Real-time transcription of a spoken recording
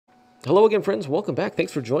Hello again, friends. Welcome back.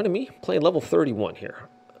 Thanks for joining me. Playing level 31 here.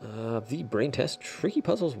 The brain test tricky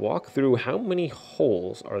puzzles walk through how many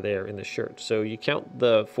holes are there in the shirt. So you count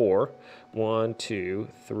the 4, 1, 2,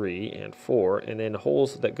 3, and 4, and then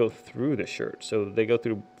holes that go through the shirt. So they go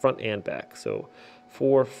through front and back. So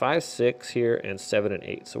 4, 5, 6 here, and 7 and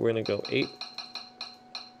 8. So we're going to go 8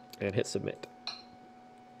 and hit submit.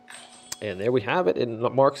 And there we have it. It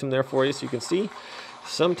marks them there for you so you can see.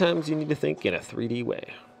 Sometimes you need to think in a 3D way.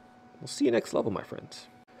 We'll see you next level, my friends.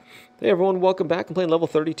 Hey everyone, welcome back. I'm playing level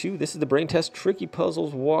 32. This is the brain test tricky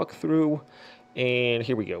puzzles walkthrough. And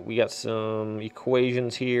here we go. We got some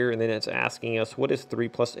equations here, and then it's asking us, what is 3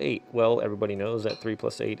 plus 8? Well, everybody knows that 3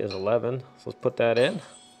 plus 8 is 11. So let's put that in.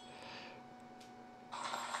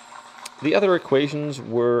 The other equations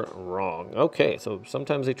were wrong. Okay, so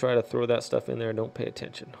sometimes they try to throw that stuff in there. Don't pay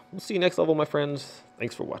attention. We'll see you next level, my friends.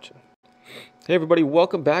 Thanks for watching. Hey everybody,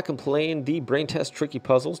 welcome back. I'm playing the brain test tricky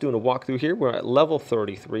puzzles, doing a walkthrough here. We're at level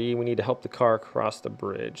 33. We need to help the car cross the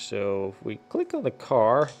bridge. So if we click on the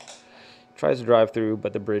car, it tries to drive through,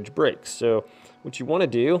 but the bridge breaks. So what you want to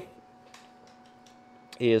do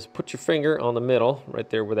is put your finger on the middle, right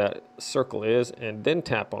there where that circle is, and then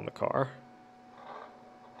tap on the car.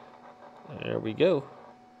 There we go.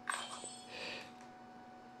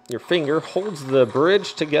 Your finger holds the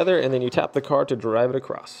bridge together, and then you tap the car to drive it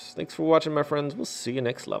across. Thanks for watching, my friends. We'll see you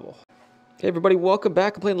next level. Hey everybody, welcome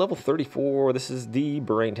back. I'm playing level 34. This is the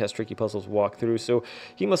brain test tricky puzzles walkthrough. So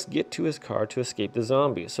he must get to his car to escape the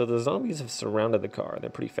zombies. So the zombies have surrounded the car. They're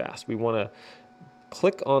pretty fast. We want to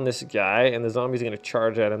click on this guy, and the zombies are going to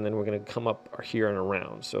charge at him. Then we're going to come up here and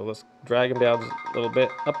around. So let's drag him down a little bit,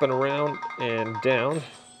 up and around and down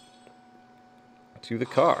to the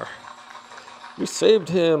car. We saved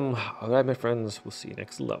him. All right, my friends, we'll see you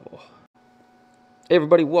next level. Hey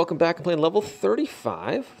everybody, welcome back. I'm playing level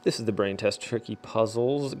 35. This is the brain test tricky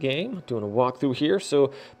puzzles game. Doing a walkthrough here,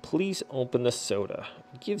 so please open the soda.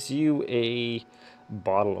 It gives you a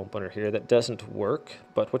bottle opener here that doesn't work,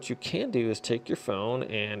 but what you can do is take your phone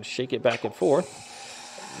and shake it back and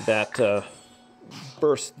forth. That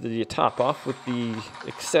bursts the top off with the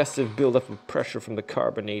excessive buildup of pressure from the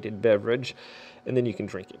carbonated beverage, and then you can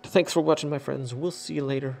drink it. Thanks for watching, my friends. We'll see you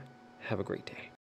later. Have a great day.